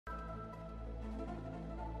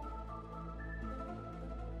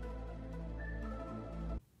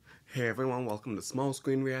Hey everyone, welcome to Small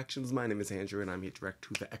Screen Reactions. My name is Andrew and I'm here to react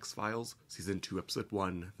to The X-Files, Season 2, Episode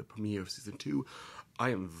 1, the premiere of Season 2. I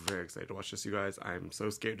am very excited to watch this, you guys. I'm so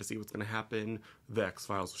scared to see what's going to happen. The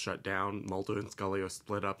X-Files will shut down. Mulder and Scully are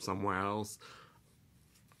split up somewhere else.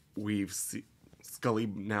 Scully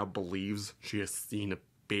now believes she has seen a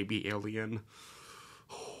baby alien.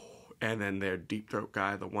 And then their deep throat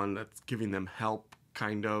guy, the one that's giving them help,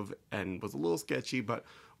 kind of, and was a little sketchy, but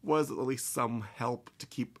was at least some help to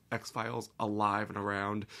keep X-Files alive and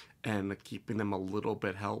around, and keeping them a little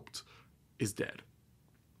bit helped, is dead.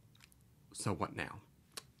 So what now?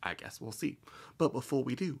 I guess we'll see. But before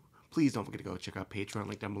we do, please don't forget to go check out Patreon,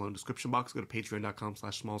 link down below in the description box. Go to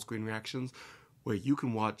patreon.com/smallscreenreactions, where you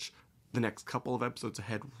can watch the next couple of episodes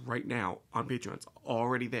ahead right now on Patreon. It's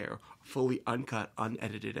already there, fully uncut,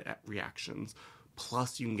 unedited reactions.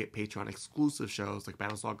 Plus, you can get Patreon exclusive shows like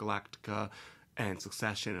Battlestar Galactica and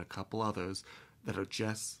Succession and a couple others that are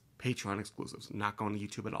just Patreon exclusives, not going to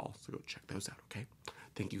YouTube at all. So go check those out, okay?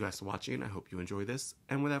 Thank you guys for watching. I hope you enjoy this.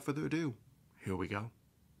 And without further ado, here we go.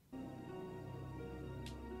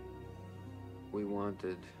 We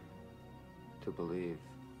wanted to believe.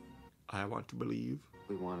 I want to believe.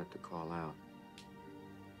 We wanted to call out.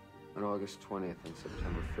 On August 20th and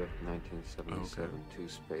September 5th, 1977, Okay. two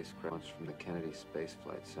spacecraft launched from the Kennedy Space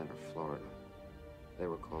Flight Center, Florida. They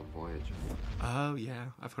were called Voyager. Oh,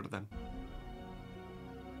 yeah. I've heard of them.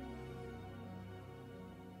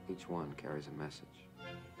 Each one carries a message.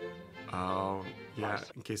 Oh, yeah.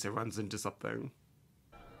 In case it runs into something.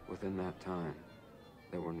 Within that time,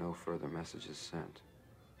 there were no further messages sent,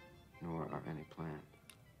 nor are any planned.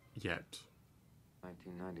 Yet.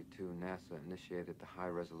 1992, NASA initiated the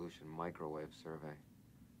High-Resolution Microwave Survey,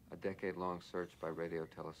 a decade-long search by radio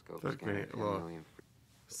telescope scanning 10 million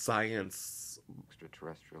Science,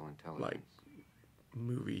 extraterrestrial intelligence.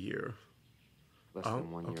 movie here. Less than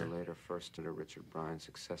one year later, First Senator Richard Bryan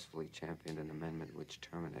successfully championed an amendment which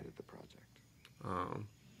terminated the project.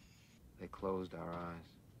 They closed our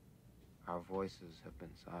eyes. Our voices have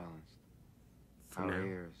been silenced. For our now.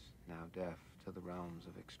 ears now deaf to the realms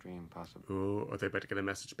of extreme possibility. Ooh, are they about to get a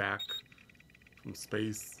message back from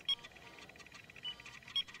space?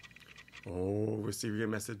 Oh, receiving a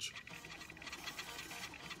message.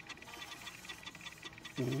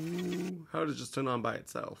 Ooh, how did it just turn on by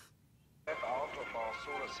itself? Step out of our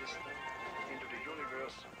solar system into the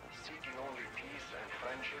universe, seeking only peace and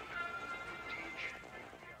friendship. Teach.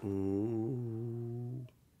 Ooh.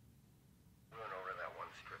 Run over that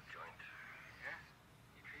one strip joint. Yeah?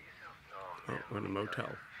 You treat yourself? No, Oh, man. we're in a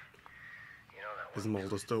motel. You know that Is one.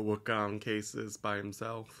 Mulder still working on cases by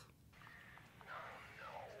himself? No.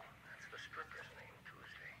 That's the stripper's name,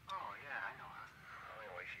 Tuesday. Oh, yeah, I know her.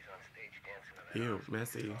 Anyway, she's on stage dancing to that. Ew, house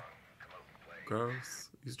messy. song. Come out and play. Gross.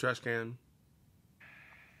 Use a trash can.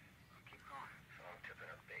 Keep going. So I'm tipping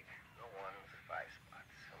her big. No ones, 5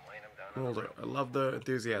 spots. I'm laying them down Mulder, on I the love the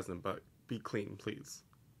enthusiasm, but be clean, please.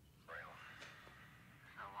 rail.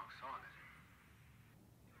 It's not a long song, is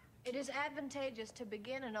it? It is advantageous to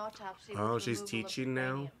begin an autopsy. Oh, with she's removal of teaching the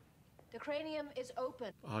now? cranium. The cranium is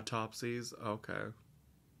open. Autopsies? Okay.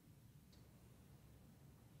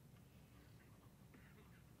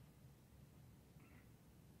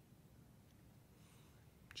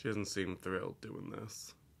 She doesn't seem thrilled doing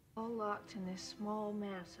this. All locked in this small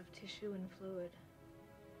mass of tissue and fluid.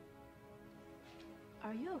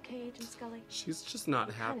 Are you okay, Agent Scully? She's just not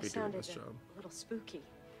You happy kinda doing sounded this job. a little spooky.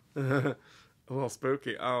 A little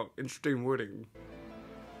spooky. Oh, interesting wording.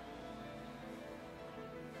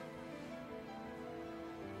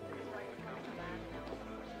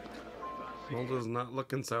 Mulder's not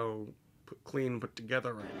looking so clean put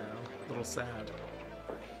together right now. A little sad.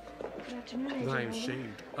 Good afternoon, He's Agent not even Mulder.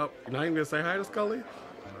 shaved. Oh, you're not even gonna say hi to Scully?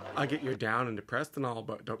 I get you're down and depressed and all,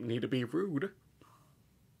 but don't need to be rude.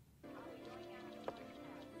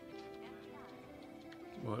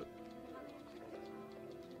 What?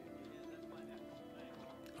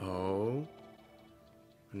 Oh.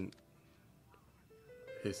 And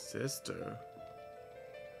his sister.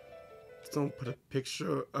 Someone put a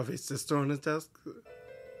picture of his sister on his desk?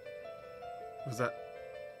 Was that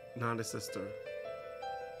not his sister?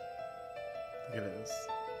 I think it is.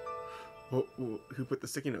 Well, who put the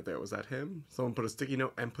sticky note there? Was that him? Someone put a sticky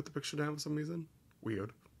note and put the picture down for some reason?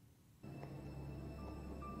 Weird.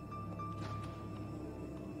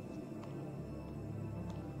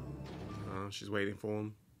 She's waiting for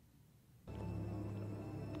him.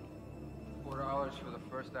 $4 for the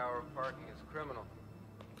first hour of parking is criminal.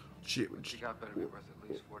 She got better be worth at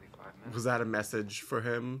least 45 minutes. was that a message for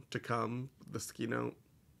him to come? The sticky note?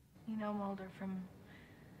 You know, Mulder, from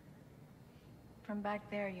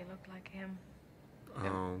back there, you look like him.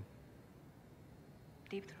 Oh.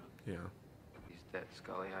 deep throat. Yeah. He's dead,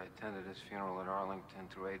 Scully. I attended his funeral at Arlington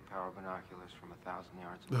through 8 power binoculars from 1,000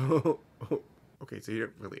 yards away. Okay, so you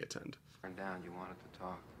didn't really attend. Turned down, you wanted to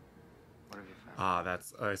talk. What have you found? Ah,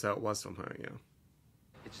 that's... so it was from her, yeah.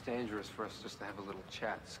 It's dangerous for us just to have a little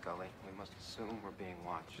chat, Scully. We must assume we're being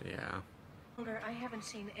watched. Yeah. Mulder, I haven't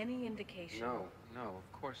seen any indication. No,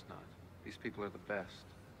 of course not. These people are the best.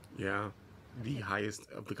 Yeah. The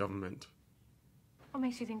highest of the government. What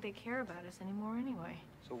makes you think they care about us anymore anyway?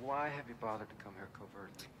 So why have you bothered to come here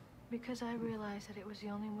covertly? Because I realized that it was the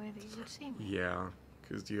only way that you would see me. Yeah,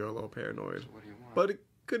 because you're a little paranoid. So what do you want? But it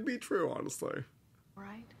could be true, honestly.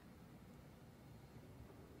 Right?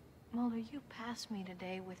 Mulder, you passed me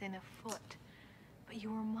today within a foot, but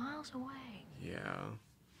you were miles away. Yeah.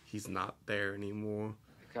 He's not there anymore.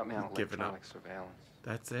 They got me on Given up. electronic surveillance.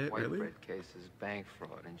 That's it, White really? bread cases, bank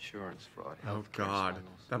fraud, insurance fraud, Oh, healthcare God.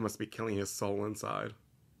 swindles. That must be killing his soul inside.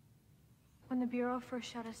 When the Bureau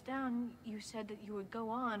first shut us down, you said that you would go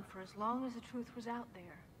on for as long as the truth was out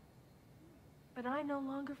there. But I no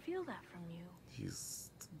longer feel that from you.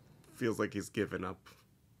 Feels like he's given up.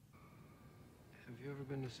 Have you ever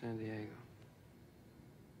been to San Diego?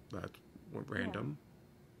 That went random.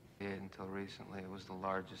 Yeah, until recently, it was the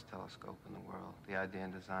largest telescope in the world. The idea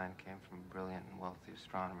and design came from a brilliant and wealthy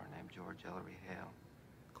astronomer named George Ellery Hale.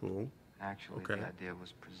 Cool. Actually, Okay. the idea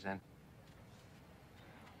was presented.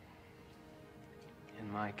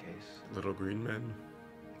 In my case, Little green men.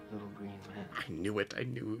 little green man. I knew it. I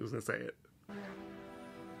knew he was going to say it.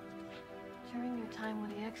 During your time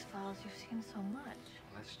with the X-Files, you've seen so much.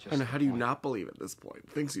 That's just. And the how do you point. not believe at this point?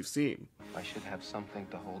 Things you've seen. I should have something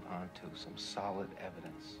to hold on to, some solid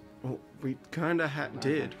evidence. Well, we kind of Learn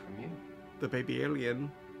did. that from you. The baby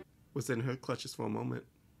alien was in her clutches for a moment.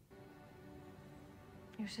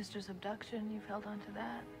 Your sister's abduction, you've held on to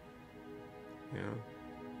that. Yeah.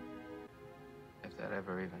 If that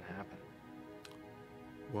ever even happened.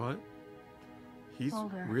 What? He's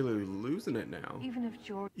Mulder. really losing it now. Even if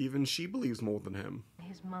George, Even she believes more than him. in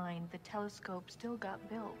his mind, the telescope still got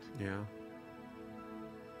built. Yeah.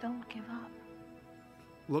 Don't give up.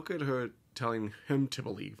 Look at her telling him to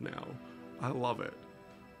believe now. I love it.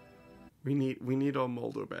 We need our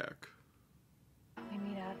Mulder back. We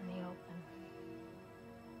meet out in the open.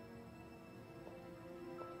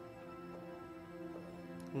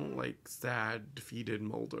 I don't like sad, defeated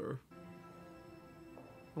Mulder.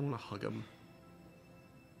 I want to hug him.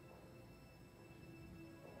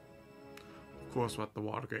 Of course, we're at the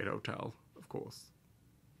Watergate Hotel. Of course.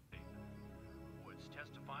 Woods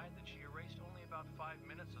testified that she erased only about 5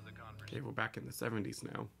 minutes of the Okay, conversation. we're back in the 70s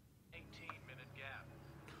now. 18-minute gap.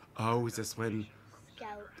 Oh, is this when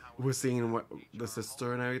we're seeing what the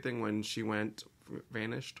sister and everything when she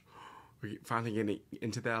vanished? We're finally getting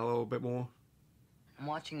into that a little bit more. I'm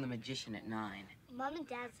watching The Magician at 9. Mom and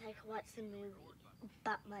Dad said I could watch the movie,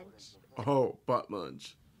 Butt Munch. Oh, butt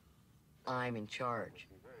munch. I'm in charge.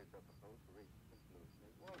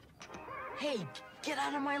 Hey, get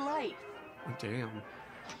out of my life! Oh, damn.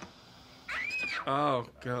 Oh,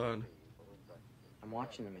 God. I'm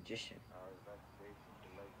watching The Magician.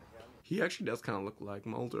 He actually does kind of look like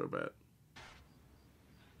Mulder a bit.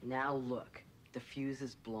 Now look, the fuse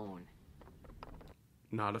is blown.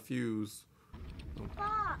 Not a fuse.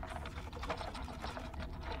 Fox!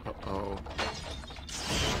 Uh-oh.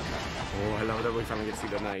 Oh, I love that we finally get to see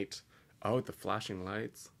the night. Oh, the flashing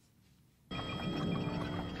lights.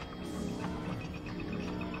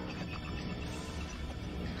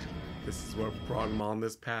 This is what brought him on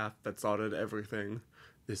this path that started everything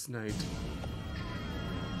this night.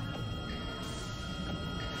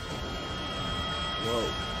 Whoa.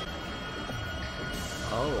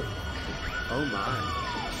 Oh. Oh my.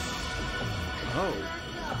 Oh.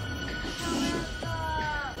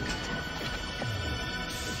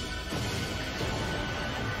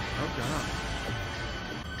 Oh God.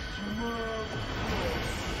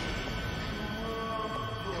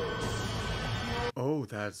 Oh,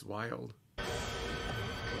 that's wild.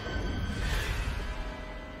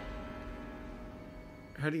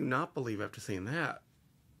 How do you not believe after seeing that?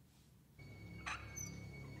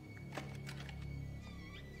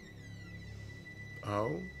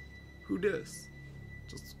 Oh? Who dis?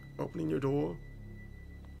 Just opening your door?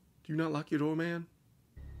 Do you not lock your door, man?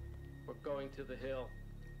 We're going to the Hill.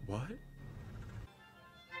 What?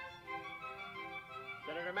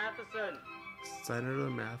 Senator Matheson! Senator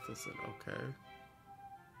Matheson, okay.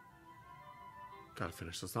 Gotta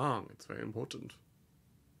finish the song, it's very important.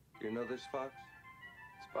 You know this, Fox?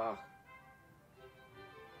 It's Bach.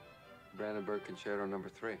 Brandenburg Concerto number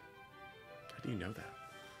 3. How do you know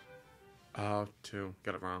that? 2.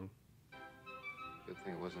 Got it wrong. Good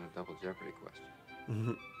thing it wasn't a double jeopardy question.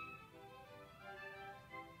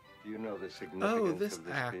 Do you know the significance Oh, this of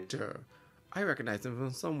this actor. I recognize him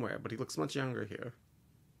from somewhere, but he looks much younger here.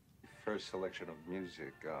 piece? First selection of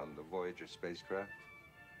music on the Voyager spacecraft.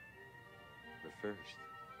 The first.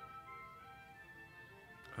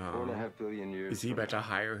 4.5 billion years. Is he from about to now,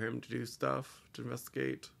 hire him to do stuff, to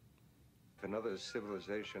investigate? if another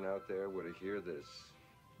civilization out there were to hear this,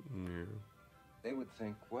 Yeah. they would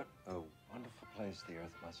think, what a wonderful place the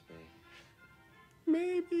Earth must be.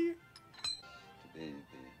 Maybe. To be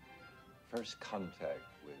the first contact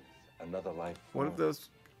with another life form. What if those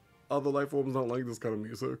other life forms don't like this kind of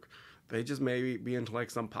music? They just maybe be into like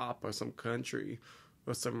some pop or some country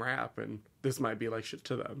or some rap, and this might be like shit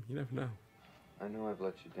to them. You never know. I know I've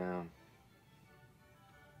let you down.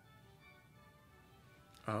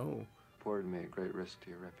 Oh. Poured me at great risk to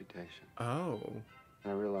your reputation. Oh.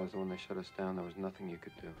 And I realized that when they shut us down, there was nothing you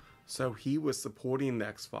could do. So he was supporting the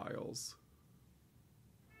X-Files.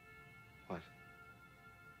 What?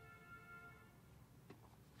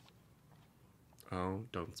 Oh,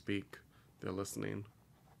 don't speak. They're listening.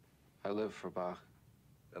 I live for Bach.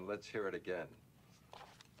 Then let's hear it again.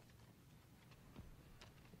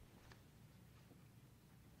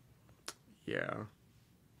 Yeah.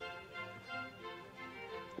 I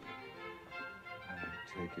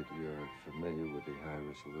take it you're familiar with the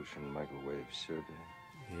high-resolution microwave survey.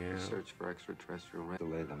 Yeah. Search for extraterrestrial rain.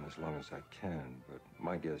 Delay them as long as I can, but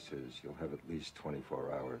my guess is you'll have at least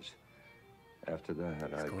 24 hours. After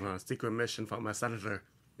that, He's going on a secret mission for my senator.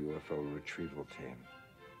 UFO retrieval team.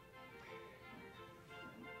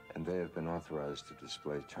 And they have been authorized to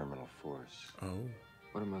display terminal force. Oh.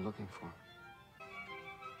 What am I looking for?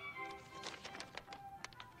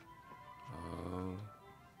 Oh.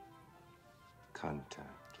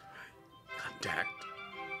 Contact. Contact.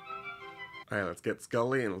 Alright, let's get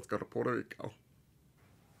Scully and let's go to Puerto Rico.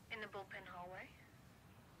 In the bullpen hallway?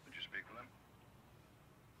 Did you speak with him?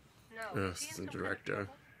 No. This is the director.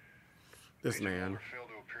 This Agent man. Mulder failed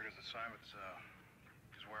to appear at his assignments.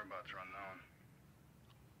 His whereabouts are unknown.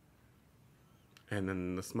 And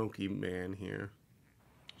then the smoky man here.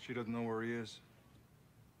 She doesn't know where he is.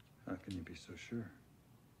 How can you be so sure?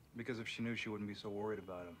 Because if she knew, she wouldn't be so worried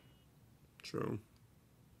about him. True.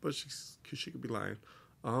 But she could be lying.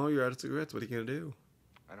 Oh, you're out of cigarettes. What are you going to do?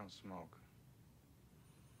 I don't smoke.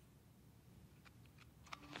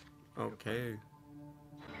 Okay.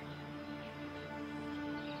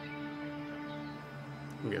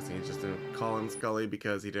 I'm guessing he just didn't call him Scully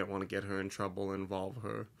because he didn't want to get her in trouble and involve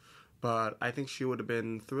her. But I think she would have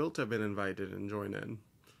been thrilled to have been invited and join in.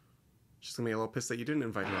 She's going to be a little pissed that you didn't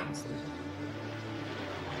invite her, honestly.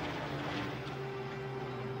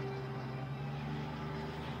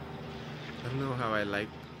 I don't know how I like,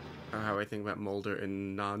 or how I think about Mulder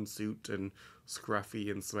in non-suit and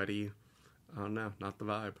scruffy and sweaty. I don't know, not the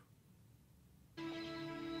vibe.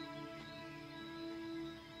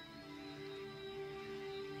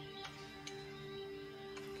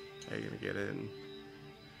 How are you gonna get in?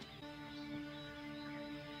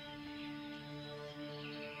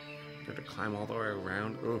 You have to climb all the way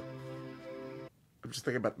around. Oh, I'm just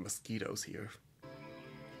thinking about the mosquitoes here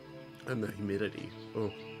and the humidity.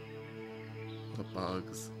 Oh, the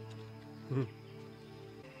bugs.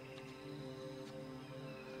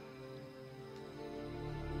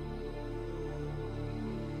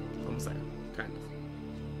 Almost there, kind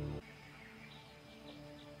of.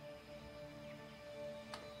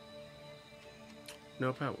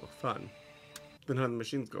 No power, fun. Then how the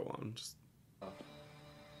machines go on, just...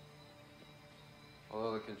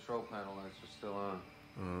 Although the control panel lights are still on.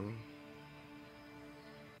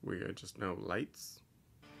 Weird, just no lights.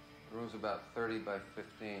 The room's about 30 by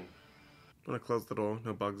 15. Wanna close the door,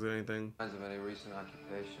 no bugs or anything? Signs of any recent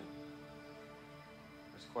occupation.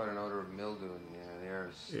 There's quite an odor of mildew in the air. The air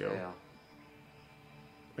is stale.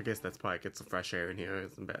 I guess that's probably gets some fresh air in here,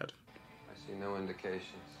 isn't bad. I see no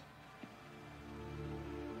indications.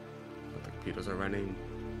 But the computers are running.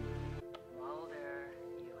 Mulder,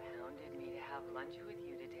 you hounded me to have lunch with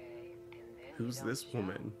you today, and then Who's you this don't show.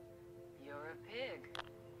 woman? You're a pig.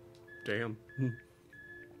 Damn.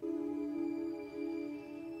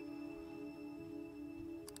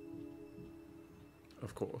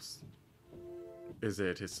 Of course. Is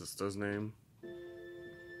it his sister's name?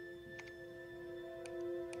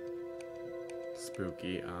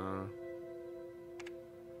 Spooky, No.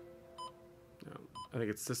 I think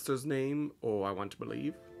it's sister's name, or I want to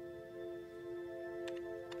believe.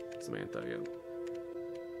 Samantha, yeah.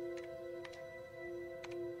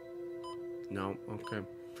 No, okay.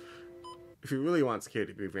 If you really want Skate,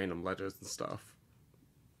 it'd be random letters and stuff.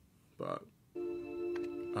 But...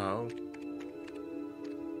 Oh.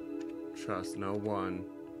 Trust no one.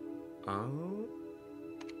 Oh.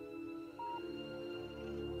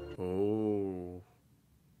 Oh.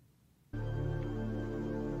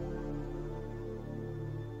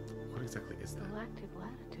 What exactly is that? Galactic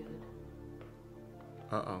latitude.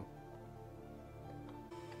 Uh-oh.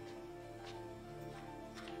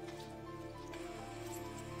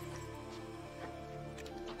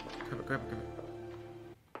 Grab it.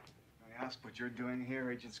 I ask what you're doing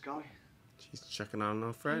here, Agent Scully? She's checking on her Are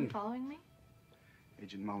you friend. following me?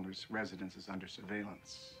 Agent Mulder's residence is under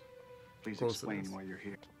surveillance. Please Of course it explain is. why you're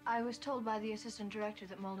here. I was told by the assistant director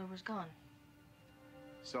that Mulder was gone.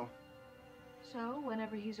 So? So,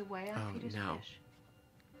 whenever he's away, I feed his fish.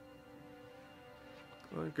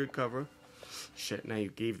 Oh, good cover. Shit, now you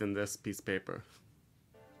gave them this piece of paper.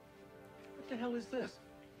 What the hell is this?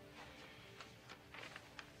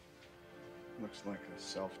 Looks like a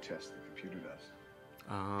self-test the computer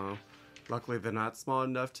does. Luckily they're not small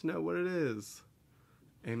enough to know what it is.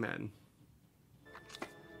 Amen.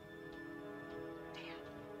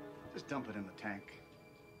 Just dump it in the tank.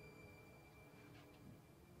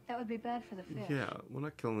 That would be bad for the fish. Yeah, we're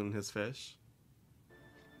not killing his fish.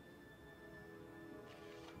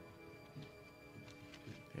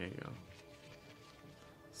 There you go.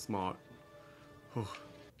 Smart. Oh,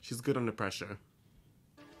 she's good under pressure.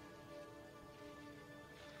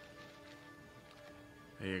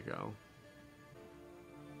 There you go.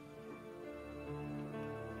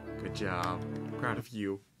 Good job. Proud of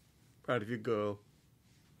you. Proud of you, girl.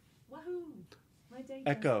 Wahoo! My day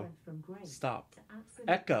Echo. went from great Stop. to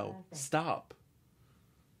absolutely Echo. perfect. Stop.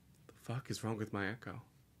 The fuck is wrong with my Echo?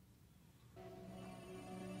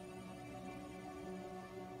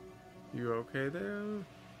 You okay there?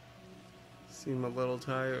 Seem a little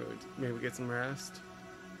tired. Maybe get some rest.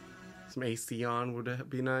 Some AC on would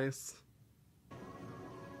be nice.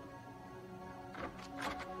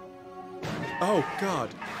 Oh,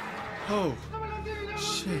 God. Oh.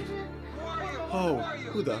 Shit. Oh,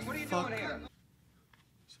 who the fuck?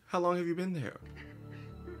 How long have you been there?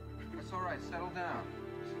 It's all right. Settle down.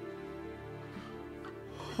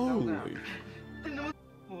 Holy.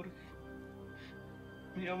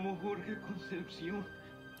 Me llamo Jorge Concepcion.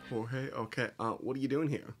 Jorge, okay. What are you doing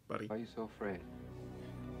here, buddy? Why are you so afraid?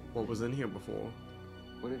 What was in here before?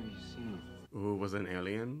 What have you seen? Ooh, was it an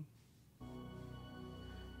alien?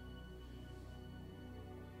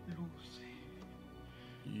 Luz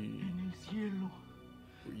en el cielo.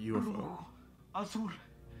 UFO. Rojo, azul,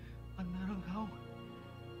 anaranjado.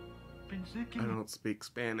 Pensé que I don't speak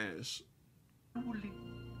Spanish.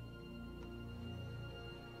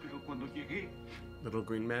 Pero cuando llegué, Little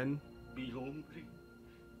green men? vi hombre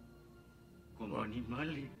como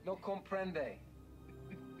animales. No comprende.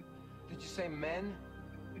 Did you say men?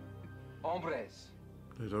 Hombres.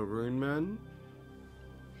 Little green men?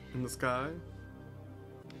 In the sky?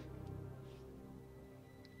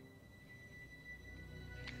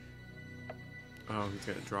 Oh, he's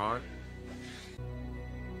gonna draw it?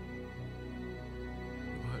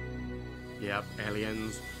 What? Yep,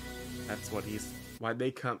 aliens. That's what he's... Why'd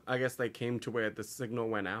they come? I guess they came to where the signal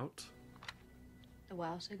went out. The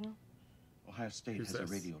WOW signal? Ohio State Who's has this?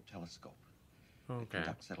 a radio telescope. Okay. It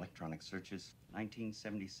conducts electronic searches.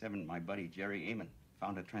 1977, my buddy Jerry Amon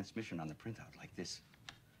found a transmission on the printout like this.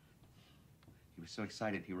 He was so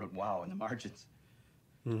excited he wrote "wow" in the margins.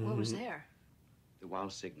 What was there? The WOW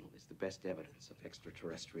signal is the best evidence of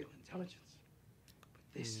extraterrestrial intelligence.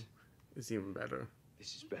 But this It's even better.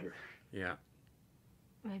 This is better. Yeah.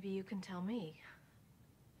 Maybe you can tell me.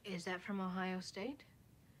 Is that from Ohio State?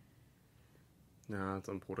 No, it's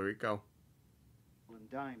in Puerto Rico. And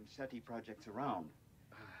dime SETI projects around.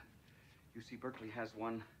 UC Berkeley has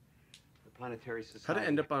one. The Planetary Society. How did it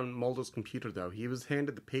end up on Mulder's computer, though? He was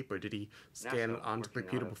handed the paper. Did he scan NASA it onto the working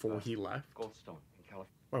computer out of, before he left? Goldstone in California.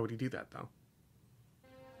 Why would he do that, though?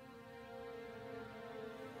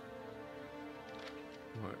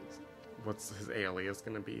 What's his alias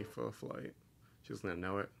gonna be for a flight? She's gonna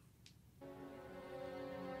know it.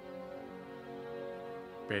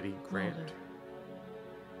 Betty Grant. Mulder.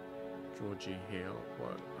 Georgie Hale.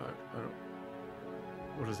 What? I don't...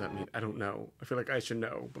 What does that mean? I don't know. I feel like I should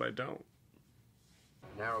know, but I don't.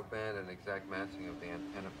 Narrow band and exact matching of the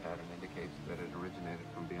antenna pattern indicates that it originated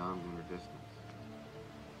from beyond lunar distance.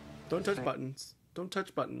 Don't touch buttons. Don't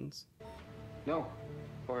touch buttons. No.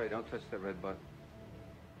 Jorge, don't touch that red button.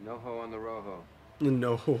 No ho on the rojo.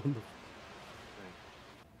 No.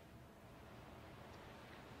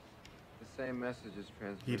 The same message is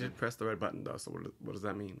transmitted. He did press the red button, though, so what does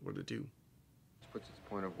that mean? What did it do? Which puts its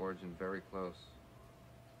point of origin very close.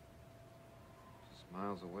 Just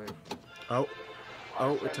miles away from... Oh.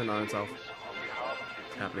 Oh, it turned on itself.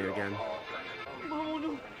 It's happening again.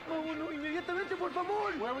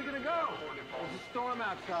 Where are we gonna go? There's a storm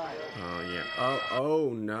outside. Oh, yeah. Oh,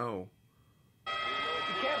 no. You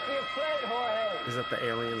can't be afraid, Jorge. Is that the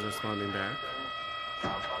aliens responding back?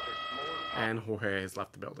 And Jorge has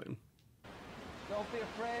left the building. Don't be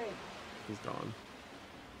afraid. He's gone.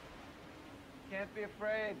 Can't be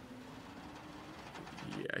afraid.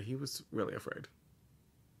 Yeah, he was really afraid.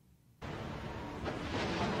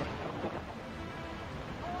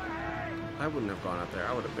 I wouldn't have gone out there.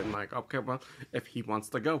 I would have been like, okay, well, if he wants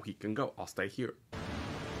to go, he can go. I'll stay here.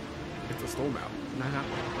 It's a storm out. Not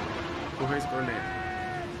happening. Jorge's grenade.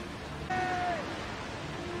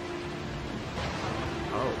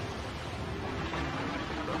 Oh.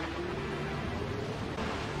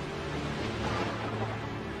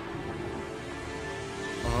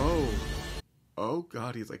 Oh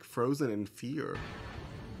god, he's like frozen in fear.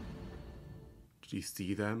 Did you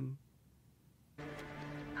see them?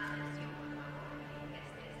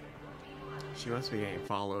 She must be getting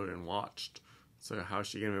followed and watched. So how's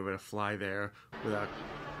she gonna be able to fly there without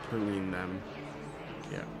pinging them?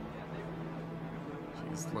 Yeah.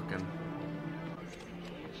 She's looking.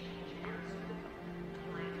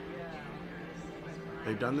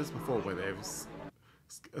 They've done this before where they've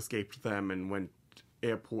escaped them and went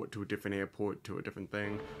airport to a different airport to a different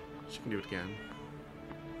thing. She can do it again.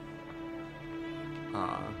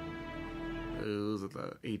 Those are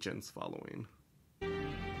the agents following.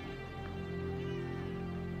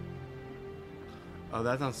 Oh,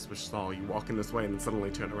 that's not suspicious at all. You walk in this way and then suddenly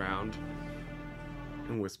turn around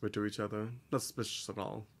and whisper to each other. Not suspicious at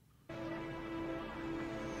all.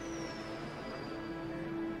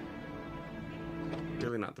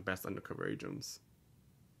 Really not the best undercover agents.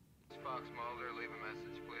 Fox Mulder, leave a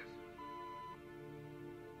message, please.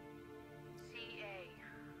 CA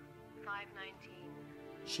 519.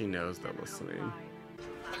 She knows they're listening.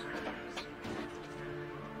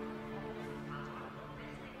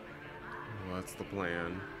 What's the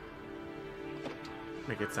plan?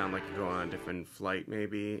 Make it sound like you're going on a different flight,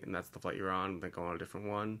 maybe, and that's the flight you're on, then go on a different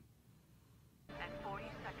one. At 40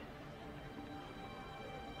 seconds.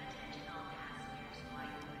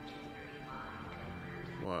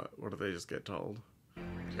 What did they just get told?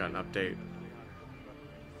 You got an update.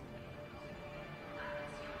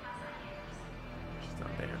 She's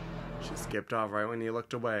not there. She skipped off right when you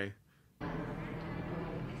looked away.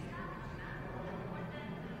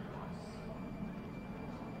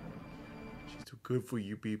 She's too good for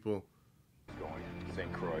you people. Going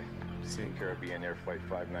St. Croix. St. Caribbean Air Flight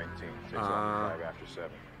 519. 6:05 after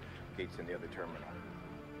 7. Gates in the other terminal.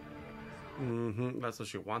 That's what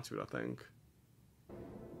she wants you to think.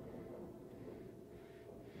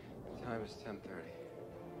 Time is 10:30.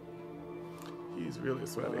 He's really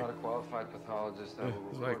sweaty. I'm not a qualified pathologist. I will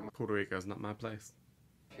He's report like, Puerto Rico's not my place.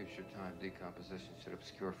 future time decomposition should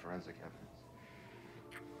obscure forensic evidence.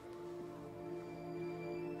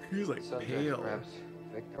 He's like Subject pale. perhaps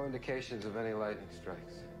no indications of any lightning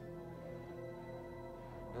strikes.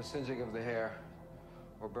 No singeing of the hair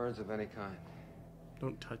or burns of any kind.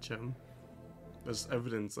 Don't touch him. There's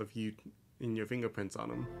evidence of you in your fingerprints on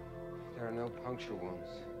him. There are no puncture wounds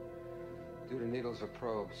due to needles or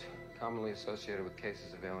probes commonly associated with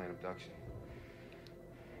cases of alien abduction.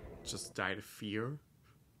 Just died of fear.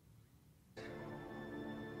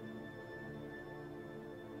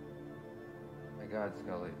 My God,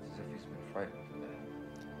 Scully, it's as if he's been frightened to death.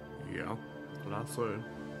 Yeah, that's what I said.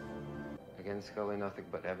 Again, Scully, nothing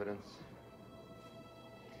but evidence.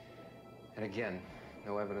 And again,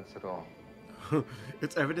 no evidence at all.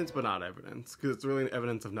 It's evidence but not evidence. Because it's really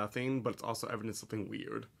evidence of nothing, but it's also evidence of something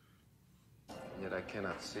weird. Yet I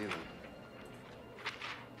cannot see them.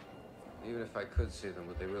 Even if I could see them,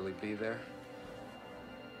 would they really be there?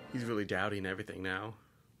 He's really doubting everything now.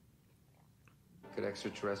 Could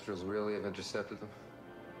extraterrestrials really have intercepted them?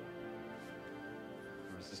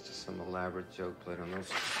 Or is this just some elaborate joke played on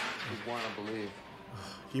those who want to believe?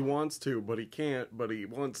 He wants to, but he can't, but he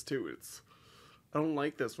wants to. I don't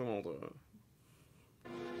like this one all the...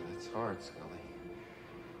 It's hard, Scully.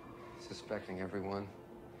 Suspecting everyone,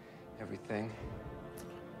 everything.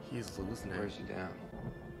 He's losing it. Wears you down.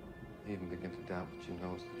 You even begin to doubt what you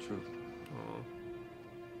know is the truth. Aww.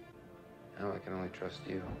 Now I can only trust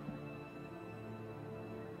you.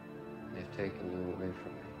 They've taken you away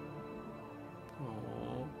from me.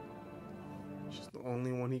 Aww. She's the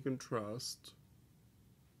only one he can trust.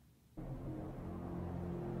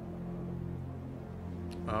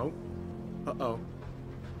 Oh. Uh-oh.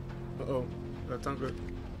 Uh-oh. That's not good.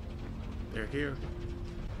 They're here.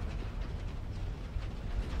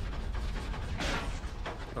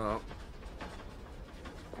 Oh.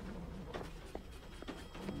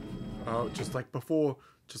 Oh, just like before.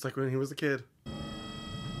 Just like when he was a kid.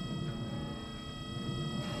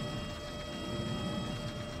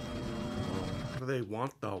 do they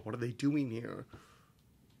want, though? What are they doing here?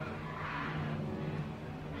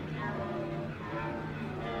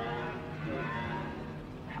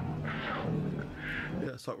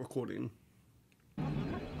 Yeah, start recording.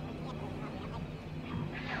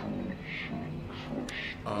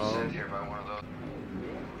 Sent here by one of those.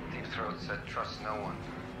 Deep Throat said, trust no one.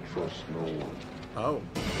 Trust no one. Oh.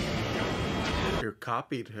 You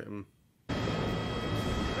copied him. No!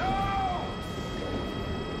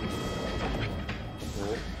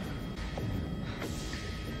 Oh.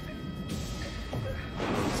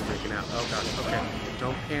 He's freaking out. Oh gosh, okay.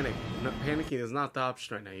 Don't panic. No, panicking is not the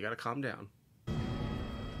option right now. You gotta calm down. I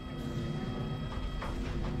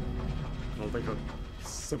don't think a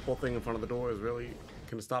simple thing in front of the door is really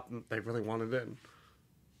gonna stop them. They really want it in.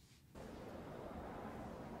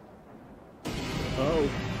 Oh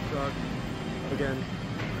god. Again.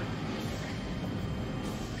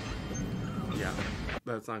 Yeah,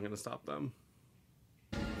 that's not gonna stop them.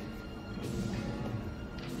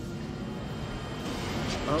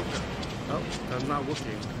 Oh, oh, that's not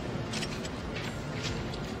working.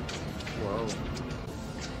 Whoa.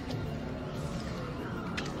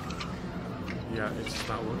 Yeah, it's just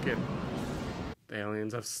not working. The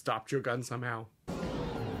aliens have stopped your gun somehow.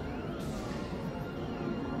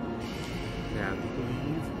 Yeah,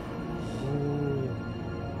 leave.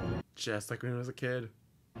 Oh. Just like when I was a kid.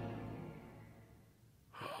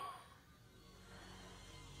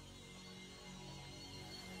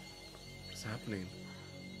 What's happening?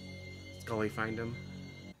 Scully find him?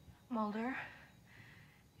 Mulder,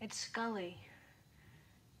 it's Scully.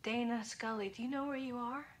 Dana Scully. Do you know where you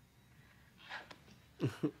are? The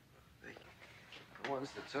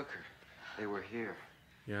ones that took her, they were here.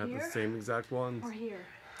 Yeah, Here? the same exact ones. Or here?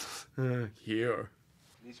 Here.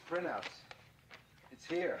 These printouts. It's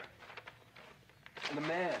here. And the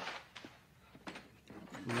man.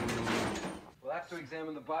 We'll have to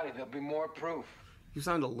examine the body. There'll be more proof. You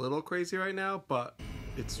sound a little crazy right now, but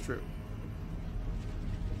it's true.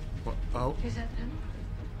 What? Oh. Is that them?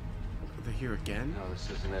 Are they here again? No, this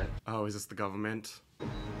isn't it. Oh, is this the government? Yeah.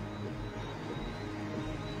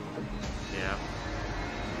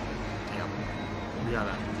 Yep. We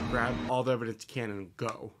gotta grab all the evidence you can and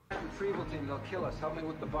go. Retrieval team, they'll kill us. Help me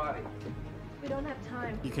with the body. We don't have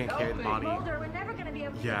time. You can't carry the body. Mulder, we're never gonna be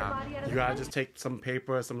able to get the body out of You gotta just take some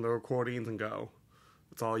paper, some of the recordings, and go.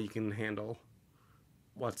 That's all you can handle.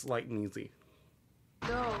 What's light and easy.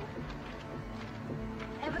 Go.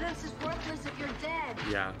 Evidence is worthless if you're dead.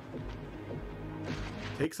 Yeah.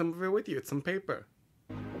 Take some of it with you. It's some paper.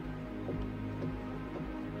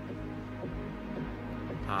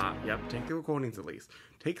 Yep. Take the recordings at least.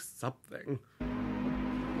 Take something.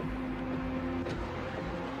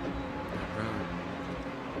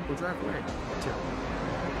 We'll drive away. Too.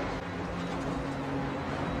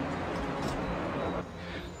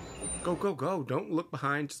 Go, go, go. Don't look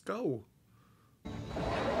behind. Just go.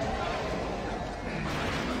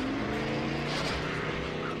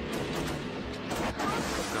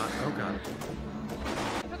 Oh god.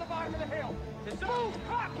 To the bottom of the hill! It's move!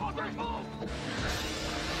 Cut! Mulder, move!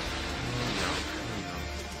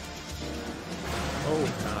 Oh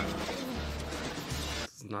god.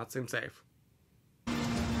 This does not seem safe. Damn,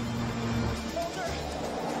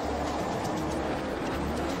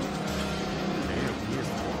 he is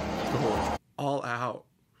going all out.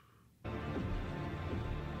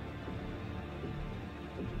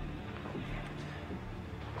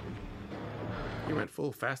 He went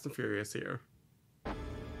full Fast and Furious here. You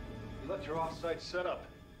left your off-site setup.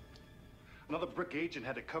 Another brick agent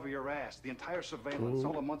had to cover your ass. The entire surveillance,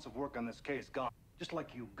 all the months of work on this case, gone. Just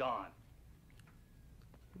like you, gone.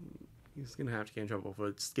 He's gonna have to get in trouble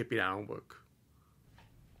for skipping out on work.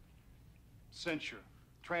 Censure,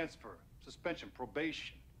 transfer, suspension,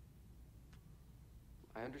 probation.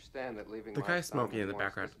 I understand that leaving The my guy smoking in the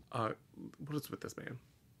assignment background. What is with this man?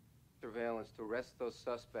 surveillance to arrest those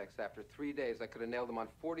suspects. After 3 days, I could have nailed them on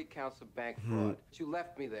 40 counts of bank fraud. But you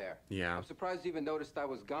left me there. Yeah. I'm surprised you even noticed I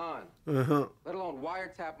was gone. Uh-huh. Let alone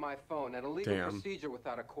wiretap my phone. An illegal Damn. procedure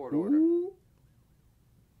without a court order.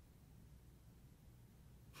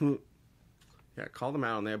 Yeah, call them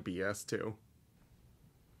out on their BS too.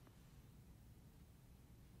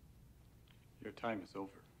 Your time is over.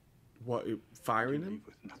 What? Firing You him? leave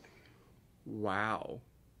with nothing. Wow.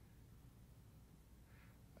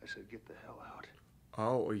 I said, get the hell out.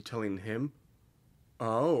 Oh, are you telling him?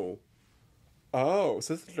 Oh. Oh,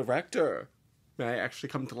 so it's the director. May I actually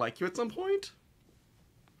come to like you at some point?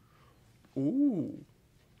 Ooh.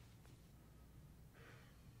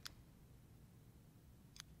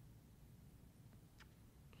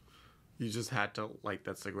 You just had to light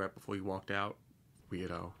that cigarette before you walked out?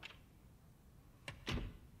 Weirdo.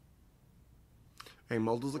 Hey,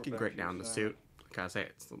 Mulder's looking great now in the suit. I gotta say,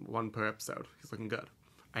 it's one per episode. He's looking good.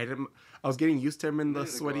 I was getting used to him in the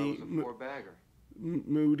sweaty,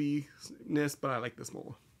 moodiness, but I like this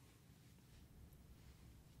more.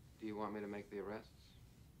 Do you want me to make the arrests?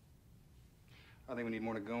 I think we need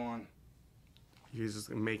more to go on. He's just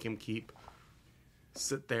gonna make him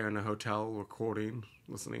sit there in a hotel recording,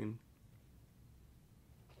 listening.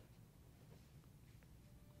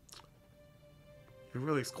 You're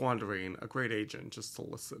really squandering a great agent just to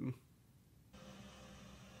listen. It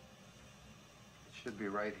should be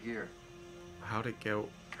right here. How'd it go?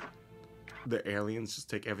 The aliens just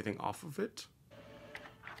take everything off of it?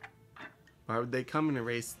 Why would they come and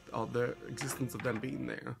erase all the existence of them being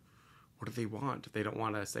there? What do they want? They don't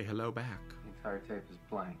want to say hello back. The entire tape is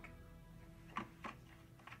blank.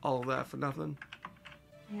 All of that for nothing?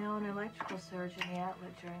 You know, an electrical surge in the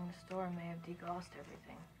outlet during the storm may have degaussed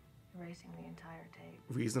everything, erasing the entire tape.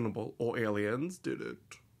 Reasonable. Or aliens did it.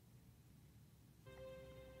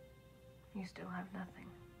 You still have nothing.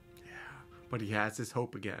 Yeah, but he has his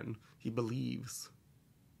hope again. He believes.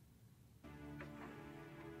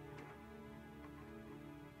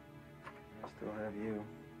 I still have you.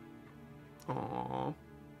 Aww.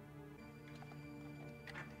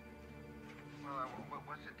 Well,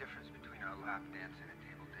 what's the difference between a lap dance and a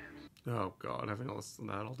table dance? Oh God, having to listen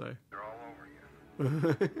to that all day. They're all over you. A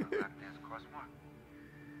lap dance costs more.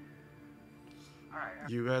 All right.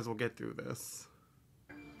 You guys will get through this.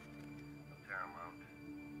 Paramount,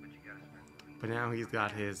 but you gotta spend. But now he's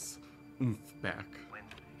got his oomph back.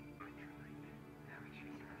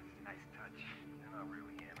 Nice touch. They're not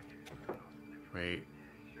really amateurs. Wait.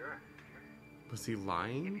 Sure. Was he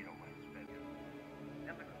lying?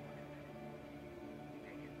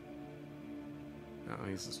 No,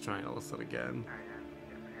 he's just trying to listen again.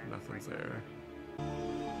 Nothing's there.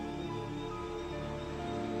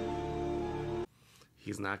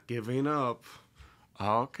 He's not giving up.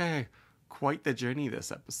 Okay. Quite the journey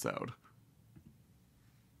this episode.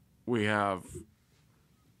 We have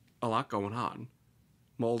a lot going on.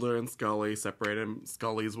 Mulder and Scully separated.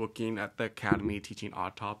 Scully's working at the academy teaching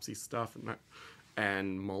autopsy stuff,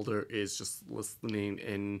 and Mulder is just listening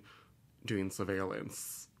and doing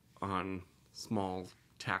surveillance on small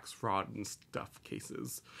tax fraud and stuff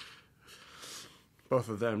cases. Both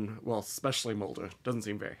of them, well, especially Mulder, doesn't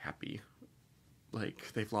seem very happy.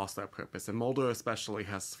 Like, they've lost their purpose. And Mulder especially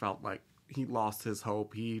has felt like he lost his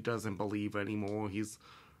hope. He doesn't believe anymore.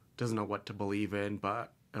 Doesn't know what to believe in,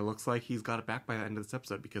 but it looks like he's got it back by the end of this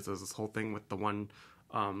episode, because there's this whole thing with the one,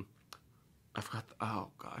 I forgot, oh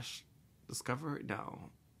gosh, Discovery? No.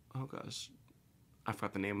 Oh gosh. I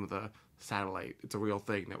forgot the name of the satellite. It's a real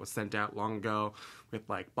thing that was sent out long ago with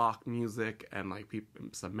like Bach music and like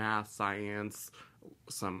some math, science,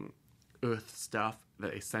 some Earth stuff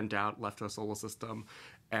that they sent out, left our solar system.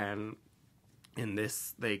 And in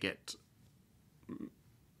this, they get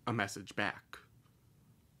a message back.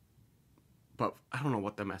 But I don't know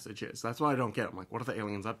what the message is. That's why I don't get it. I'm like, what are the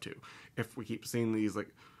aliens up to? If we keep seeing these, like,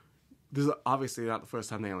 this is obviously not the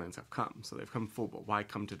first time the aliens have come. So they've come full, but why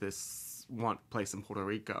come to this one place in Puerto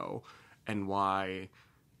Rico? And why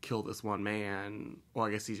kill this one man? Well,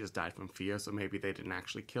 I guess he just died from fear, so maybe they didn't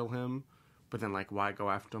actually kill him. But then, like, why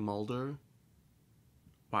go after Mulder?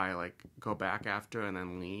 Why, like, go back after and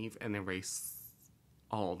then leave and erase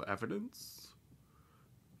all the evidence?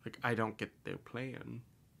 Like, I don't get their plan.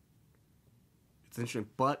 It's interesting,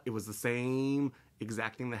 but it was the same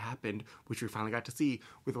exact thing that happened, which we finally got to see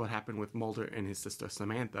with what happened with Mulder and his sister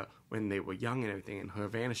Samantha when they were young and everything, and her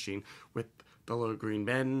vanishing with the little green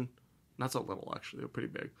men. Not so little, actually. They were pretty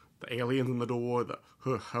big. The aliens in the door,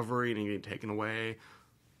 her hovering and getting taken away.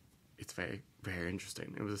 It's very, very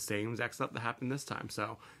interesting. It was the same exact stuff that happened this time.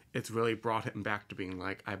 So it's really brought him back to being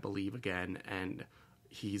like, I believe again, and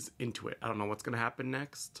he's into it. I don't know what's going to happen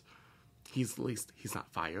next. At least he's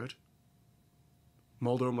not fired.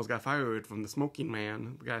 Mulder almost got fired from the smoking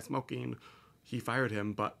man, the guy smoking. He fired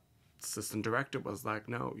him, but the assistant director was like,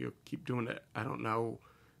 no, you keep doing it. I don't know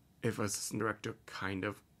if assistant director kind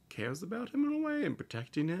of cares about him in a way and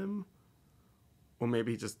protecting him. Or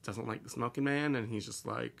maybe he just doesn't like the smoking man and he's just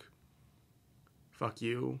like, fuck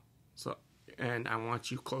you. So, and I want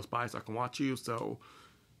you close by so I can watch you. So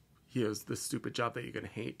here's this stupid job that you're going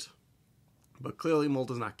to hate. But clearly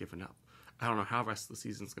Mulder's not giving up. I don't know how the rest of the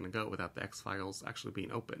season's going to go without the X-Files actually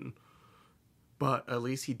being open. But at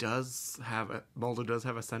least Mulder does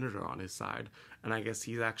have a senator on his side. And I guess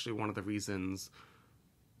he's actually one of the reasons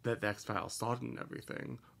that the X-Files started and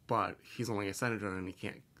everything. But he's only a senator and he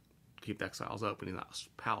can't keep the X-Files open. He's not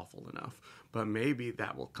powerful enough. But maybe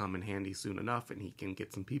that will come in handy soon enough and he can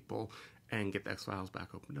get some people and get the X-Files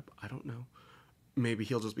back opened up. I don't know. maybe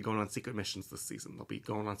he'll just be going on secret missions this season. They'll be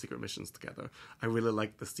going on secret missions together. I really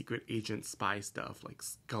like the secret agent spy stuff, like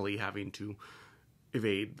Scully having to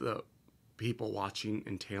evade the people watching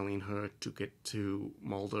and tailing her to get to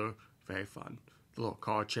Mulder. Very fun. The little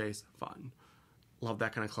car chase, fun. Love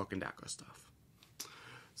that kind of cloak and dagger stuff.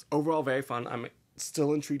 So overall, very fun. I'm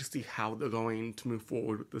still intrigued to see how they're going to move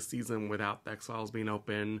forward with the season without the X-Files being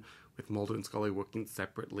open, with Mulder and Scully working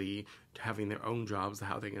separately, having their own jobs,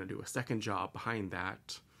 how they're going to do a second job behind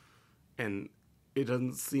that. And it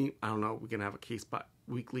doesn't seem, I don't know, we can have a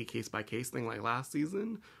weekly case-by-case thing like last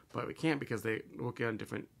season, but we can't because they work on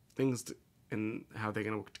different things and how they're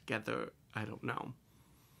going to work together. I don't know.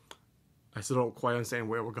 I still don't quite understand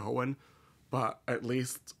where we're going, but at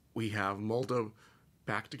least we have Mulder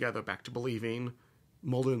back together, back to believing.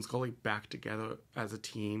 Mulder and Scully back together as a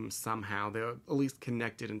team somehow. They're at least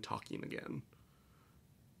connected and talking again.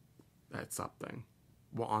 That's something.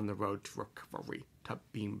 We're on the road to recovery, to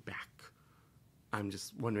being back. I'm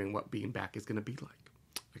just wondering what being back is going to be like.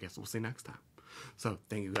 I guess we'll see next time. So,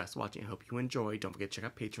 thank you guys for watching. I hope you enjoyed. Don't forget to check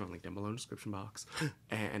out Patreon, link down below in the description box.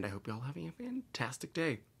 And I hope you all having a fantastic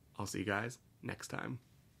day. I'll see you guys next time.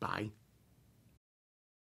 Bye.